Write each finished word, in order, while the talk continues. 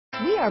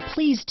We are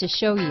pleased to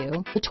show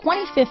you the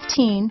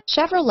 2015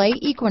 Chevrolet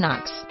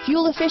Equinox.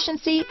 Fuel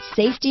efficiency,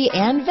 safety,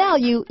 and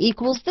value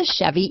equals the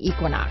Chevy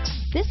Equinox.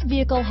 This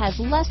vehicle has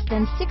less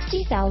than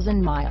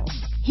 60,000 miles.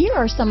 Here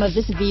are some of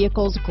this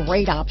vehicle's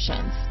great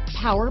options: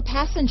 power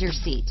passenger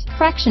seat,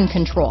 traction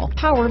control,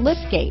 power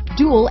liftgate,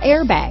 dual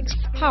airbags,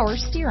 power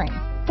steering,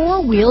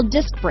 four-wheel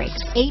disc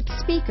brakes, 8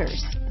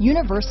 speakers,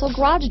 universal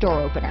garage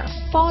door opener,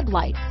 fog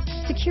lights,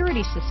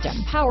 security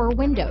system, power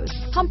windows,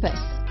 compass,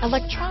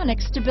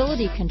 electronic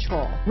stability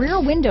control, rear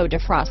window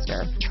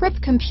defroster, trip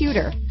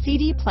computer,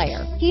 CD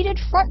player, heated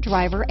front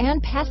driver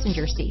and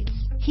passenger seats,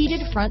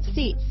 heated front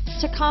seats,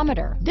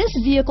 tachometer. This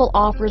vehicle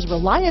offers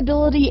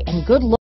reliability and good looks